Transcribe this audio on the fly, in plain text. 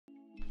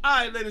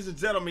Alright, ladies and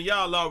gentlemen,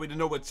 y'all already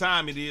know what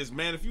time it is,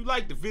 man. If you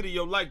like the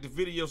video,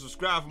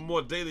 subscribe for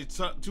more daily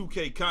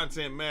 2K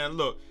content, man.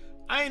 Look,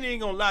 I ain't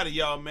even gonna lie to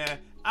y'all, man.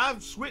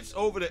 I've switched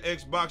over to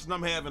Xbox and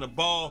I'm having a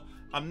ball.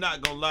 I'm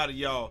not gonna lie to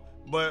y'all.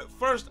 But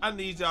first, I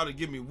need y'all to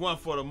give me 1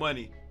 for the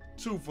money,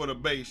 2 for the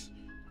base,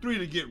 3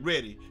 to get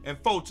ready, and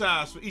 4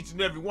 times for each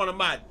and every one of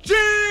my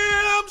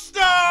gym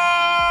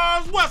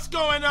stars. What's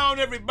going on,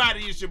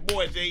 everybody? It's your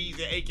boy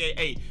Eazy,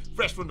 aka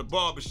Fresh from the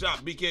Barbershop,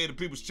 BK the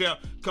People's Champ,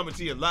 coming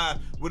to you live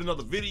with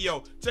another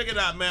video. Check it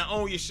out, man.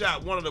 Own your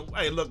shop.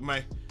 Hey, look,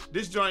 man.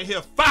 This joint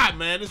here, fire,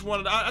 man. This one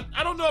of the,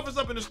 I don't know if it's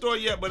up in the store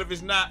yet, but if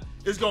it's not,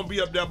 it's gonna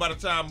be up there by the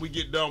time we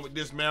get done with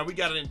this, man. We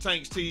got it in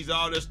tanks, tees,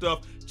 all that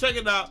stuff. Check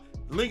it out.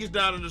 Link is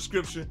down in the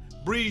description.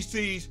 Breeze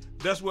Tees.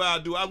 That's what I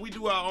do. We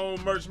do our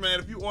own merch, man.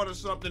 If you order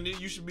something,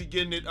 you should be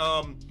getting it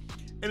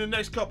in the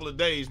next couple of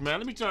days, man.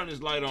 Let me turn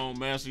this light on,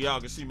 man, so y'all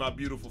can see my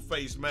beautiful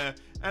face, man.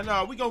 And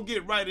we gonna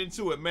get right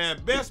into it, man.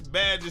 Best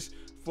badges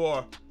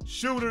for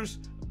shooters,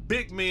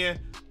 big men,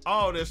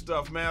 all that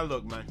stuff, man.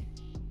 Look, man,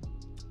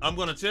 I'm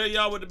gonna tell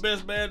y'all what the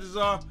best badges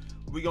are.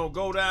 We gonna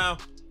go down,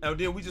 and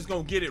then we just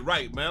gonna get it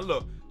right, man.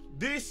 Look,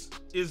 this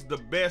is the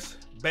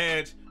best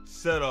badge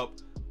setup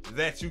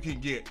that you can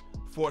get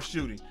for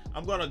shooting.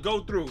 I'm gonna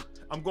go through,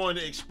 I'm going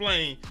to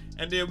explain,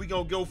 and then we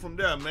gonna go from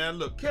there, man.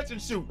 Look, catch and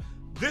shoot.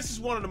 This is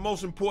one of the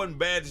most important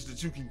badges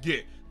that you can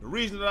get. The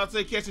reason that I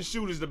say catch and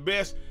shoot is the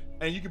best,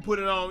 and you can put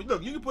it on,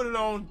 look, you can put it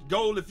on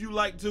gold if you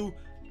like to.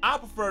 I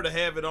prefer to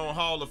have it on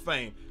Hall of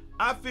Fame.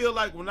 I feel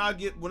like when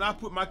I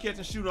put my catch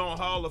and shoot on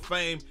Hall of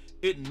Fame,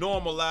 it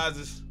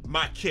normalizes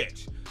my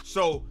catch.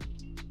 So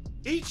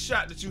each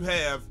shot that you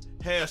have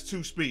has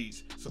 2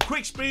 speeds. So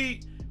quick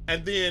speed,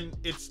 and then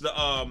it's the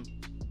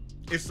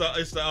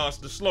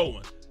slow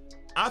one.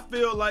 I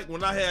feel like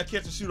when I have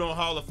catch and shoot on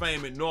Hall of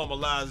Fame, it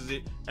normalizes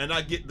it, and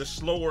I get the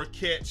slower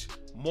catch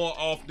more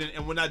often.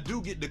 And when I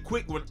do get the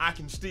quick one, I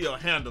can still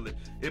handle it.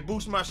 It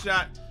boosts my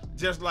shot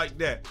just like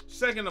that.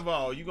 Second of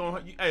all,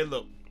 hey,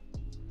 look,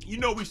 you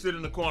know we sit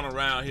in the corner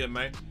around here,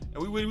 man,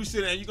 and we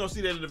sit, and you're gonna see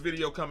that in the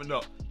video coming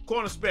up.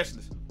 Corner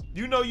specialist.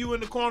 You know you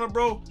in the corner,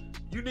 bro.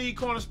 You need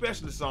corner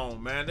specialists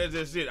on, man. That's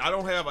just it. I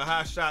don't have a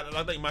high shot, and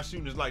I think my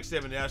shooting is like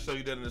 70. I'll show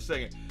you that in a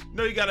second. You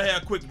know you gotta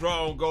have quick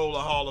draw on goal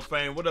or Hall of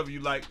Fame, whatever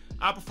you like.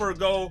 I prefer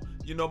goal.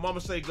 You know,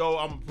 mama say goal,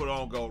 I'm gonna put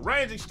on goal.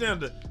 Range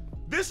extender.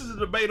 This is a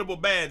debatable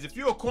badge. If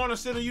you're a corner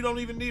center, you don't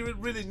even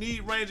really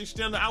need range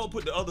extender. I would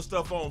put the other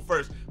stuff on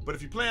first. But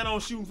if you plan on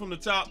shooting from the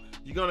top,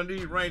 you're gonna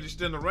need range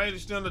extender. Range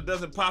extender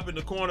doesn't pop in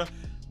the corner,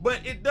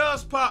 but it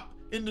does pop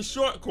in the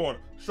short corner.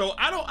 So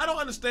I don't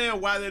understand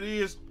why that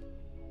is.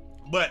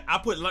 But I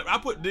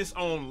put this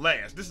on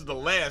last. This is the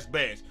last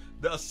badge.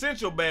 The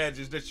essential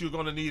badges that you're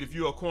gonna need if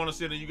you're a corner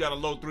center, you got a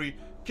low 3,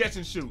 catch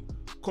and shoot,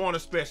 corner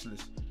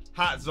specialist,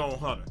 hot zone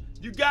hunter.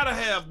 You gotta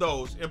have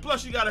those, and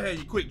plus you gotta have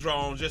your quick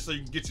draw on just so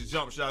you can get your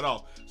jump shot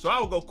off. So I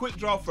will go quick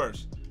draw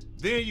first.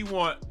 Then you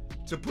want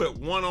to put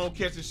 1 on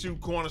catch and shoot,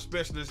 corner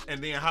specialist,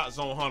 and then hot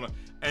zone hunter.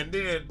 And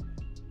then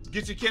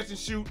get your catch and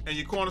shoot and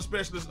your corner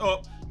specialist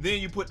up. Then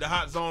you put the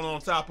hot zone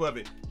on top of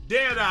it.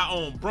 Dead eye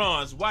on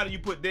bronze. Why do you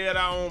put dead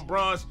eye on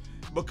bronze?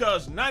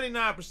 Because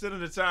 99%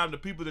 of the time, the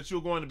people that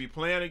you're going to be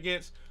playing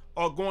against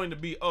are going to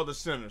be other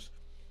centers.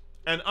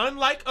 And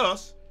unlike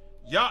us,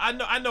 y'all,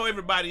 I know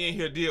everybody in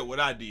here did what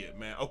I did,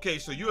 man. Okay,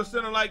 so you're a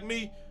center like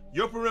me,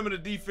 your perimeter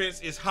defense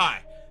is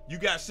high. You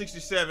got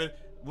 67.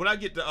 When I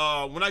get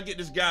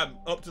this guy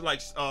up to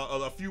like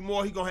a few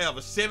more, he gonna have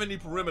a 70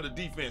 perimeter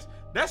defense.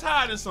 That's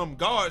higher than some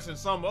guards and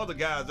some other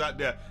guys out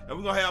there. And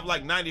we're gonna have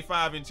like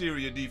 95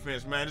 interior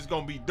defense, man. It's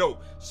gonna be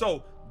dope.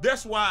 So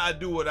that's why I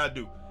do what I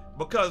do.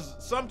 Because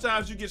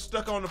sometimes you get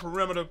stuck on the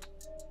perimeter.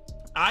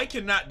 I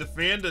cannot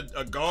defend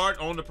a guard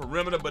on the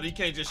perimeter, but he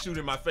can't just shoot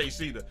in my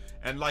face either.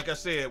 And like I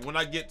said, when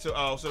I get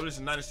to, so this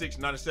is 96,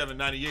 97,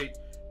 98,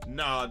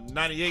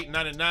 98,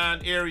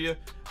 99 area,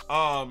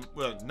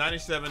 well,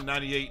 97,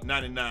 98,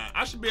 99.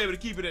 I should be able to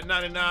keep it at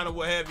 99 or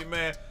what have you,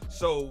 man.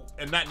 So,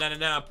 and not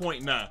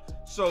 99.9.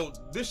 So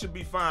this should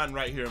be fine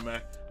right here,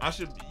 man.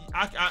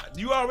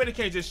 You already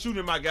can't just shoot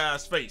in my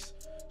guy's face.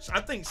 I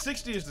think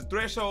 60 is the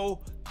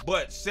threshold,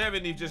 but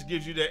 70 just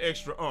gives you that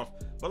extra oomph.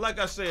 But like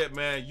I said,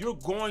 man, you're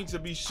going to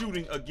be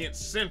shooting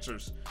against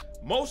centers.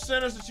 Most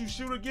centers that you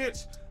shoot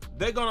against,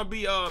 they're gonna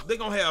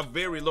have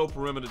very low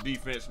perimeter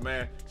defense,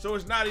 man. So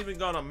it's not even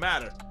gonna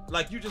matter.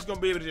 Like, you're just gonna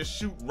be able to just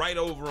shoot right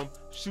over them,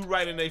 shoot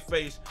right in their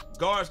face.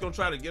 Guards gonna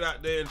try to get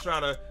out there and try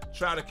to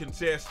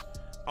contest,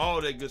 all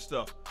that good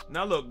stuff.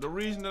 Now look, the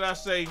reason that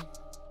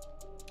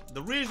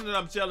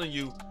I'm telling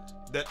you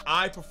that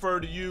I prefer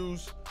to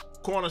use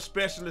corner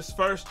specialist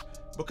first,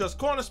 because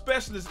corner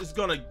specialist is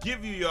gonna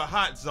give you your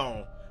hot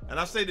zone. And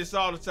I say this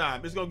all the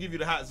time, it's gonna give you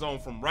the hot zone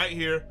from right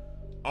here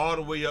all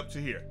the way up to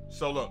here.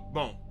 So look,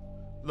 boom,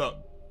 look,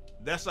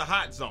 that's a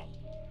hot zone.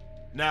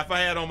 Now if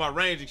I had on my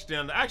range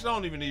extender, actually I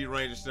don't even need a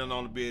range extender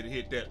on the bed to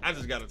hit that. I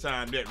just gotta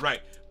time that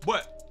right.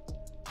 But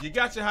you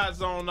got your hot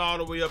zone all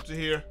the way up to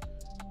here.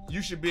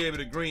 You should be able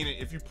to green it.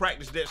 If you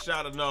practice that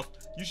shot enough,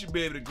 you should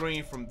be able to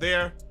green from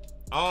there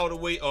all the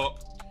way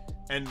up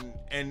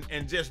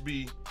and just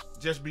be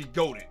just be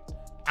goated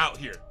out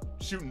here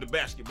shooting the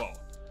basketball.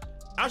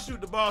 I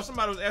shoot the ball.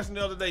 Somebody was asking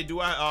the other day,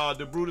 do I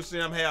the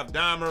brutalsim have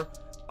dimer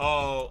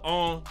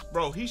on?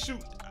 Bro,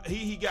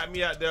 he got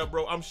me out there,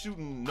 bro. I shoot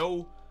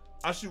no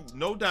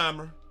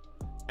dimer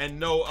and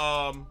no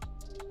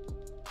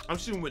I'm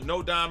shooting with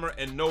no dimer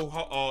and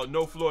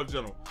no floor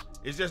general.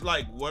 It's just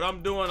like what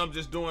I'm doing, I'm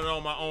just doing it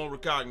on my own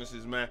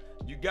recognizance, man.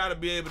 You gotta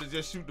be able to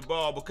just shoot the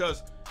ball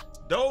because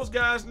those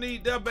guys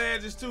need their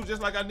badges too,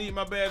 just like I need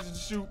my badges to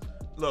shoot.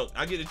 Look,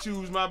 I get to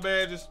choose my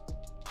badges.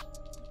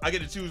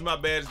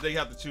 They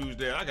have to choose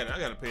theirs. I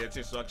gotta pay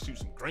attention so I can shoot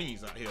some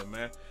greens out here,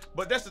 man.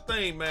 But that's the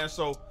thing, man.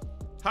 So,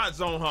 hot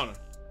zone hunter,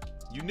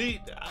 you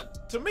need.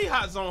 To me,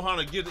 hot zone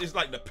hunter it's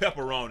like the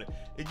pepper on it.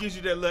 It gives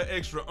you that little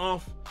extra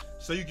oomph,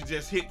 so you can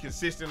just hit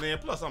consistently. And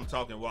plus, I'm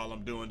talking while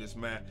I'm doing this,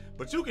 man.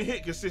 But you can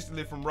hit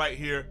consistently from right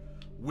here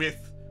with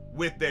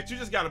that. You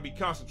just gotta be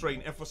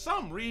concentrating. And for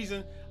some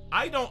reason,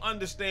 I don't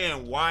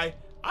understand why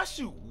I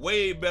shoot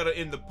way better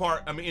in the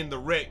park. I mean, in the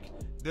rec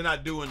than I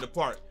do in the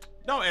park.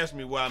 Don't ask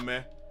me why,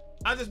 man.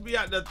 I just be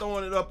out there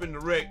throwing it up in the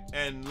rec,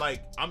 and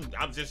like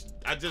I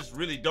just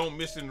really don't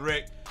miss in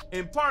rec.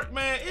 In park,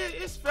 man,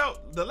 it's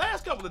felt the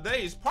last couple of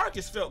days. Park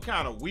has felt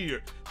kind of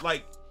weird.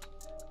 Like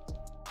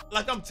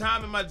I'm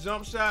timing my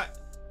jump shot,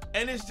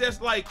 and it's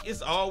just like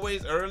it's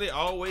always early,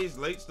 always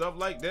late, stuff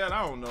like that.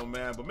 I don't know,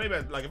 man. But maybe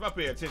like if I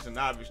pay attention,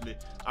 obviously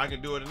I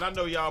can do it. And I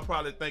know y'all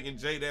probably thinking,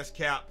 Jay, that's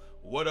cap.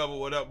 What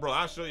up, bro?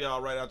 I'll show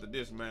y'all right after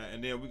this, man.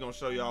 And then we're gonna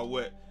show y'all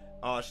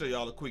show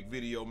y'all a quick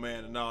video,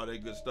 man, and all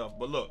that good stuff.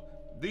 But look.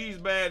 These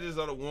badges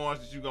are the ones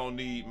that you're gonna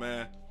need,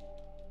 man.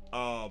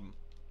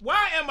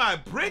 Why am I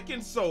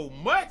bricking so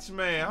much,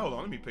 man? Hold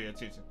on, let me pay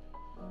attention.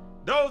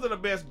 Those are the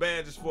best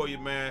badges for you,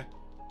 man.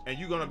 And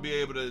you're gonna be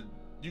able to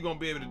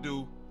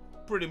do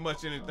pretty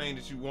much anything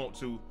that you want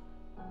to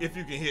if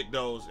you can hit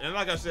those. And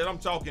like I said, I'm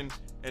talking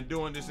and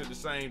doing this at the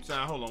same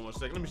time. Hold on one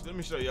second. Let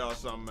me show y'all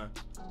something, man.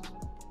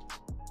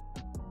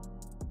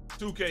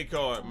 2K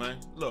card, man.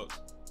 Look.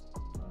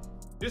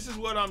 This is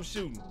what I'm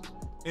shooting.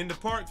 In the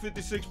park,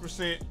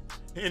 56%.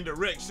 In the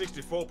rec,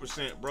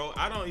 64%, bro.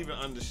 I don't even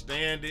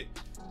understand it.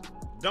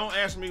 Don't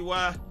ask me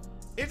why.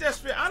 It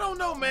just feel, I don't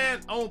know, man.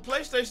 On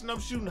PlayStation,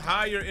 I'm shooting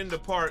higher in the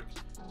park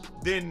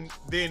than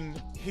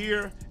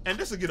here. And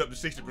this will get up to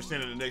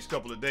 60% in the next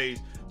couple of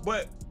days.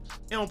 But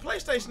on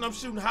PlayStation, I'm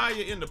shooting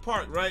higher in the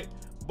park, right?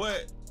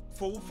 But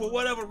for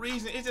whatever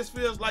reason, it just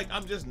feels like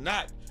I'm just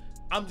not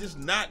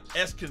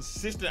as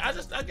consistent.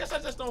 I guess I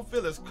just don't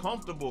feel as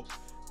comfortable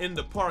in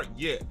the park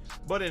yet.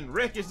 But in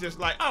rec, it's just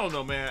like, I don't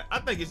know, man. I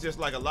think it's just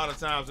like a lot of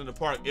times in the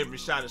park, every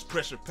shot is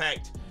pressure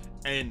packed,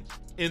 and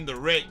in the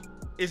rec,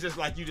 it's just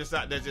like you just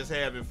out there just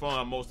having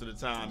fun most of the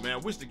time,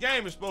 man. Which the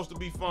game is supposed to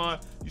be fun.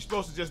 You're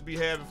supposed to just be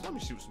having fun. Let me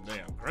shoot some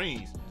damn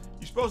greens.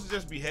 You're supposed to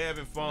just be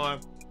having fun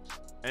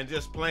and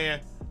just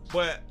playing.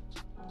 But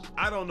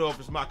I don't know if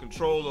it's my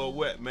controller or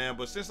what, man.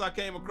 But since I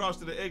came across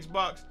to the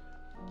Xbox,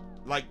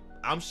 like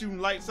I'm shooting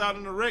lights out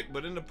in the rec,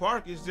 but in the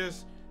park, it's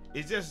just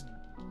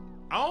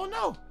I don't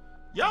know.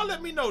 Y'all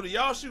let me know. Do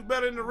y'all shoot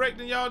better in the rec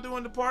than y'all do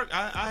in the park?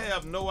 I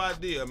have no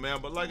idea,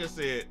 man. But like I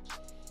said,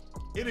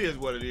 it is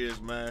what it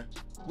is, man.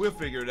 We'll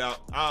figure it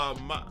out.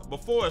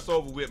 Before it's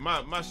over with,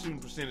 my shooting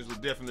percentage will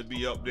definitely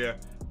be up there.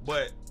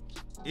 But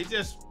it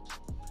just,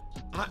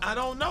 I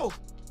don't know.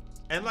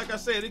 And like I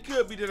said, it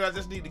could be that I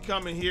just need to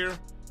come in here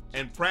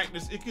and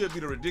practice. It could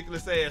be the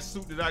ridiculous ass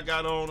suit that I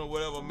got on or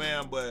whatever,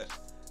 man. But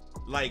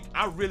like,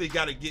 I really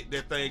got to get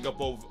that thing up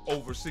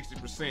over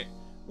 60%.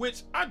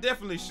 Which I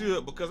definitely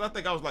should, because I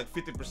think I was like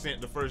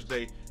 50% the first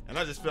day, and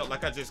I just felt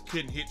like I just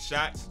couldn't hit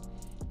shots.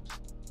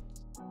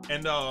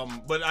 And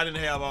but I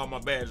didn't have all my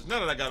badges. Now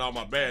that I got all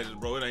my badges,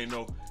 bro, it ain't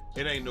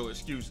no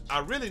excuse. I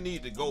really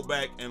need to go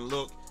back and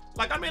look.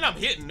 Like, I mean, I'm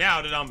hitting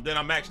now that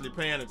I'm actually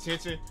paying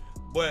attention.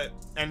 But,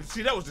 and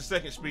see, that was the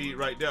second speed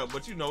right there.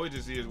 But you know, it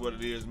just is what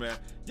it is, man.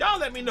 Y'all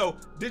let me know.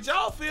 Did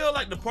y'all feel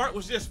like the part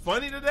was just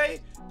funny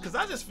today? Because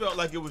I just felt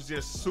like it was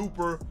just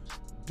super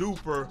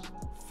duper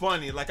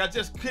funny. Like, I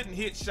just couldn't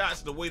hit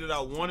shots the way that I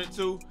wanted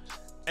to.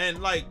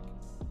 And like,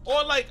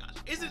 or like,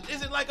 is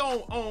it like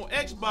on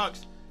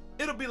Xbox,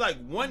 it'll be like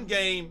one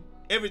game,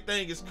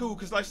 everything is cool.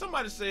 Cause like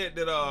somebody said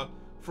that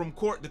from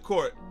court to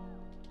court,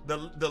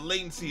 the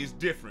latency is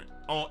different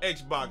on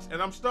Xbox. And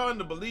I'm starting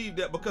to believe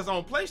that, because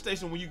on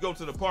PlayStation, when you go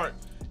to the park,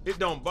 it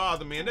don't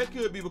bother me. And that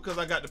could be because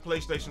I got the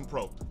PlayStation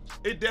Pro.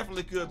 It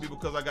definitely could be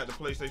because I got the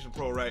PlayStation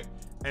Pro, right?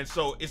 And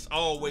so it's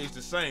always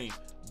the same.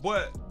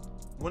 But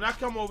when I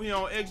come over here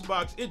on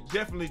Xbox, it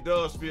definitely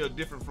does feel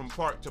different from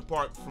park to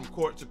park, from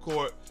court to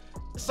court.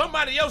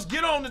 Somebody else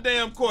get on the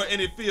damn court and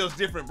it feels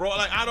different, bro.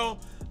 Like, I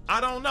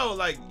don't know.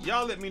 Like,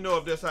 y'all let me know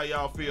if that's how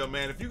y'all feel,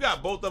 man. If you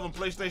got both of them,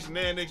 PlayStation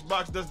and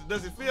Xbox,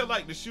 does it feel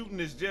like the shooting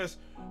is just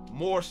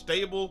more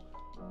stable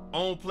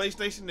on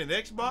PlayStation than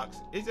Xbox?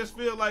 It just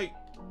feel like,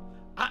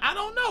 I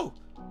don't know.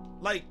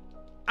 Like,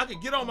 I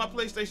could get on my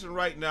PlayStation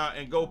right now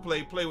and go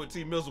play with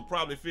T Mills, will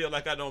probably feel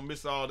like I don't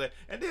miss all that.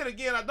 And then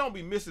again, I don't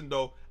be missing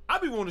though. I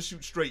be wanting to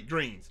shoot straight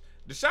greens.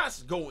 The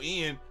shots go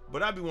in,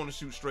 but I be wanting to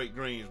shoot straight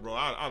greens, bro.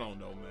 I don't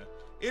know, man.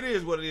 It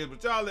is what it is,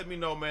 but y'all let me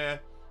know, man.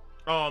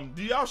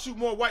 Do y'all shoot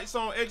more whites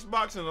on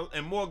Xbox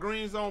and more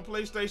greens on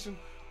PlayStation,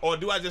 or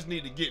do I just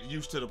need to get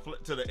used to the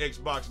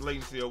Xbox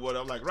latency or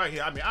whatever? Like right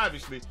here, I mean,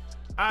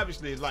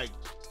 obviously, like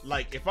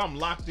if I'm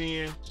locked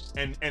in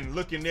and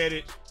looking at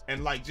it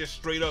and like just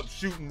straight up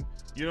shooting,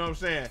 you know what I'm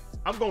saying?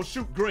 I'm gonna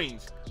shoot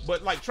greens,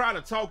 but like trying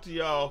to talk to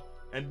y'all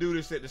and do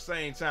this at the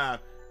same time,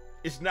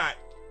 it's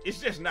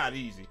just not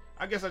easy.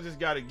 I guess I just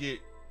gotta get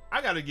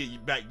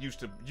back used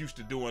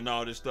to doing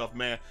all this stuff,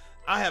 man.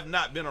 I have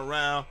not been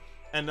around,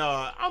 and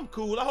I'm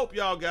cool. I hope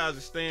y'all guys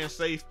are staying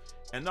safe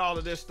and all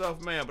of this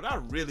stuff, man. But I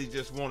really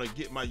just want to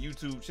get my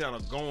YouTube channel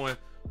going,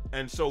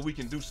 and so we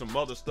can do some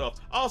other stuff.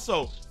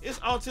 Also, it's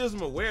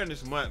Autism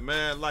Awareness Month,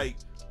 man. Like,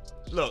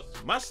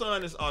 look, my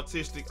son is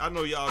autistic. I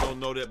know y'all don't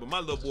know that, but my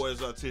little boy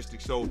is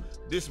autistic. So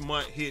this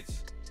month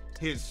hits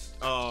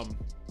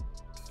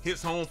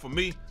home for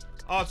me.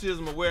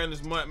 Autism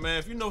Awareness Month, man.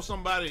 If you know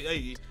somebody,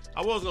 hey,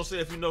 I was gonna say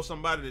if you know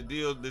somebody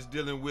that's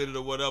dealing with it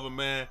or whatever,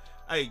 man,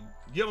 hey,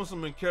 give them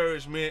some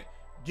encouragement.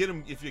 Get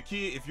them, if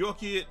your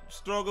kid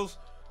struggles,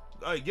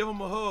 hey, give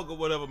them a hug or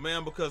whatever,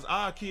 man, because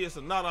our kids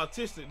are not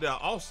autistic. They're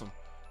awesome.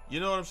 You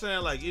know what I'm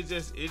saying? Like, it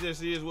just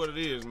is what it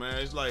is, man.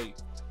 It's like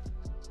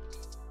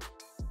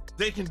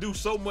they can do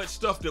so much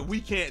stuff that we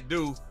can't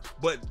do,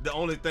 but the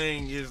only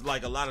thing is,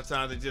 like, a lot of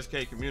times they just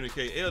can't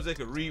communicate. LJ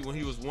could read when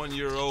he was 1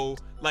 year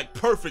old, like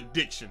perfect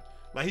diction.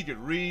 Like, he could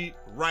read,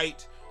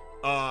 write,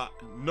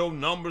 know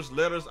numbers,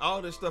 letters,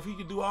 all this stuff. He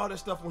could do all that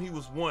stuff when he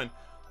was 1,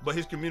 but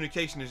his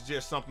communication is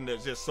just something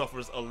that just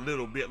suffers a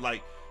little bit.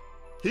 Like,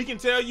 he can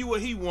tell you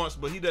what he wants,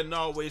 but he doesn't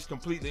always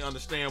completely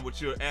understand what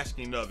you're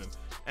asking of him.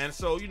 And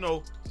so, you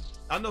know,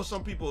 I know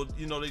some people,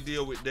 you know, they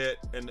deal with that,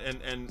 and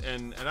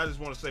I just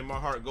want to say my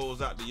heart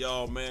goes out to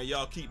y'all, man.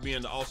 Y'all keep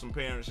being the awesome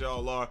parents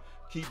y'all are.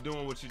 Keep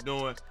doing what you're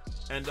doing.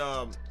 And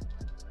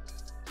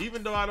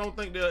even though I don't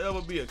think there'll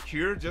ever be a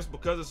cure, just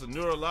because it's a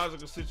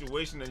neurological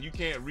situation and you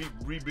can't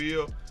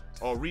rebuild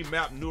or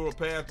remap neural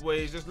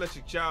pathways, just let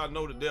your child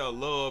know that they're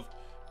loved.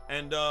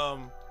 And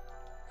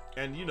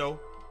you know,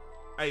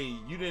 hey,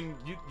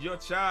 your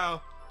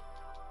child,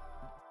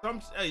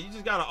 hey, you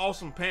just got an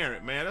awesome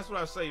parent, man. That's what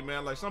I say,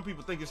 man. Like, some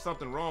people think it's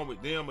something wrong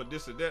with them or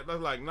this or that.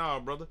 That's like, nah,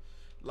 brother.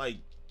 Like,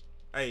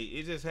 hey,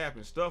 it just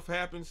happens. Stuff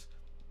happens.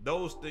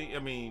 Those things, I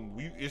mean,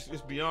 it's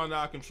beyond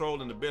our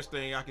control, and the best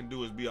thing I can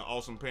do is be an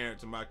awesome parent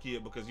to my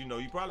kid, because, you know,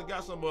 you probably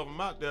got some of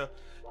them out there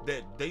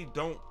that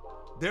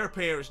their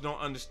parents don't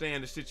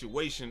understand the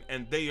situation,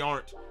 and they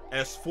aren't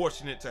as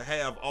fortunate to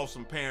have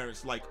awesome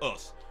parents like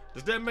us.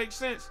 Does that make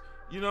sense?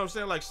 You know what I'm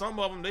saying? Like, some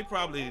of them, they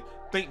probably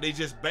think they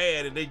just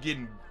bad and they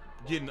getting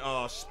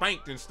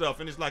spanked and stuff,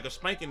 and it's like a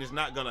spanking is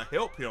not gonna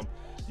help him.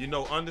 You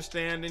know,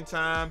 understanding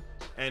time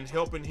and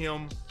helping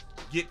him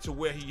get to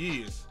where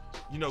he is.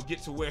 You know,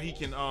 get to where he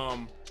can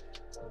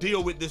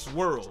deal with this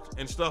world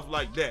and stuff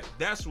like that.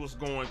 That's what's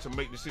going to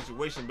make the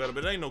situation better.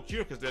 But it ain't no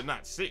cure because they're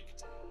not sick.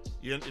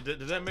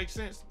 Does that make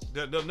sense?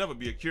 There'll never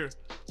be a cure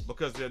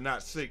because they're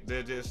not sick.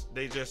 They just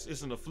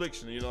it's an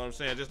affliction. You know what I'm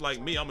saying? Just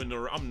like me, I'm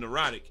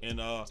neurotic,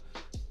 and I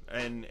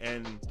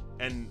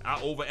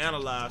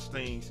overanalyze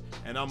things,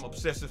 and I'm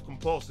obsessive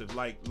compulsive.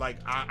 Like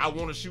I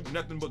want to shoot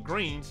nothing but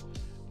greens,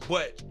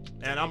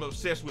 and I'm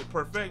obsessed with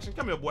perfection.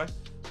 Come here, boy.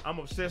 I'm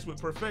obsessed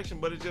with perfection,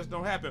 but it just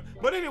don't happen.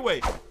 But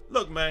anyway,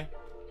 look, man,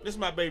 this is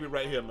my baby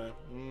right here, man.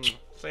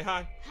 Say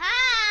hi.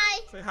 Hi.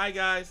 Say hi,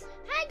 guys.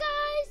 Hi,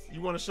 guys.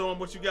 You want to show them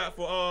what you got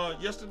for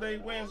yesterday?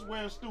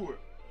 Where's Stuart?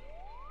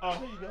 Oh,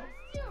 here you go.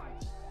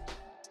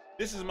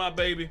 This is my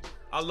baby.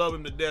 I love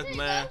him to death,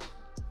 man.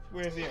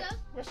 Where's he at?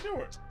 Where's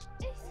Stuart?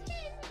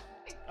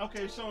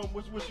 Okay, show him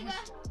what you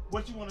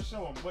want to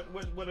show him.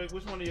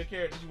 Which one of your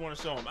characters you want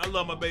to show him? I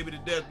love my baby to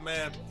death,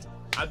 man.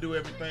 I do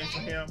everything for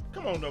him.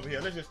 Come on over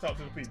here. Let's just talk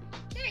to the people.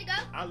 There you go.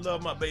 I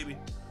love my baby.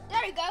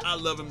 There you go. I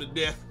love him to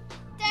death.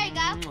 There you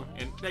go.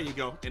 And there you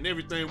go. And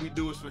everything we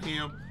do is for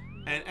him.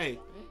 And hey,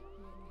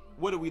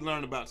 what did we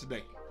learn about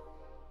today?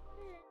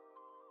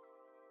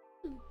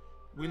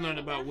 We learned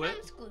about what?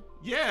 Homeschool.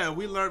 Yeah,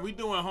 we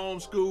doing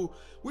homeschool.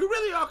 We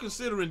really are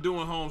considering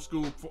doing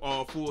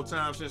homeschool full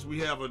time, since we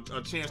have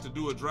a chance to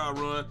do a dry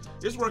run.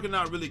 It's working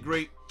out really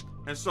great,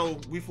 and so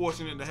we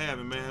fortunate to have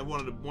him, man. One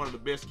of the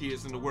best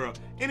kids in the world.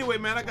 Anyway,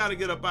 man, I gotta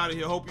get up out of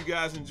here. Hope you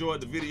guys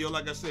enjoyed the video.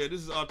 Like I said,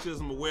 this is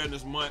Autism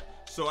Awareness Month,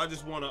 so I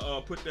just want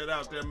to put that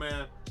out there,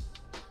 man.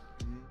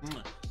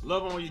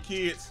 Love on your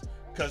kids,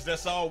 cause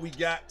that's all we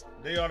got.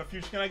 They are the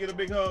future. Can I get a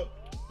big hug?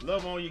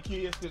 Love on your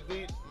kids, cause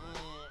they.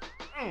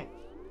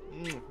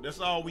 That's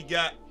all we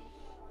got,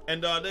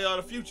 and they are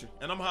the future.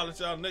 And I'm hollering at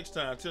y'all next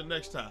time. Till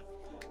next time,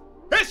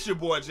 it's your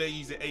boy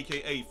Eazy,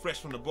 aka Fresh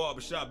from the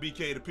Barbershop,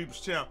 BK the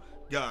People's Champ.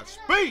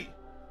 Godspeed.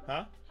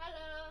 Huh?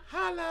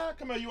 Hello. Holla.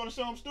 Come here. You want to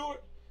show him,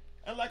 Stuart?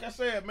 And like I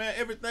said, man,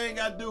 everything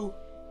I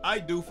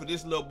do for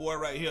this little boy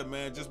right here,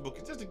 man, just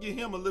to give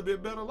him a little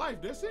bit better life.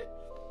 That's it.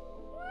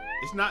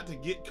 It's not to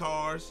get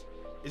cars.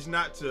 It's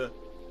not to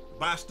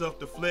buy stuff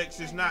to flex.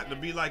 It's not to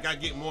be like I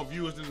get more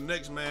viewers than the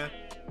next man.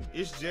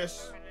 It's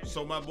just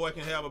so my boy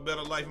can have a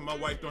better life and my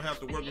wife don't have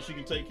to work and she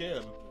can take care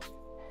of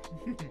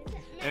him.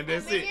 And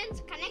that's it.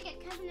 Can I get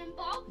Kevin and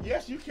involved.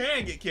 Yes, you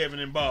can get Kevin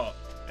involved.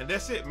 And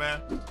that's it,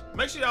 man.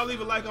 Make sure y'all leave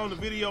a like on the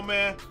video,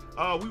 man.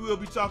 We will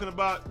be talking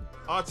about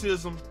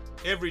autism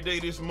every day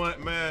this month,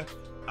 man.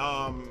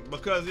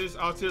 Because it's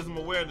Autism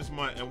Awareness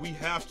Month, and we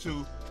have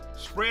to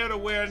spread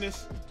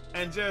awareness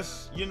and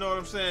just, you know what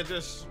I'm saying,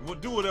 just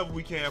do whatever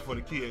we can for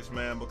the kids,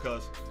 man,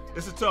 because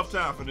it's a tough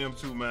time for them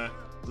too, man.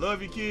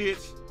 Love your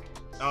kids,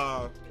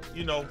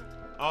 you know,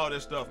 all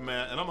that stuff,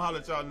 man. And I'm gonna holler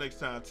at y'all next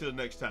time. Till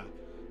next time.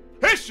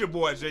 It's your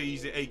boy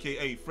Eazy,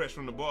 aka Fresh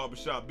from the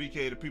Barbershop,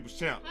 BK the People's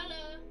Champ. Hello.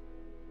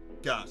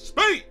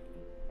 Godspeed.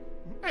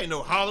 Ain't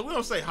no holler. We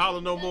don't say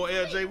holler no more,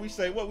 LJ. We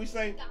say what we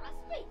say?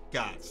 Godspeed.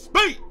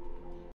 Godspeed.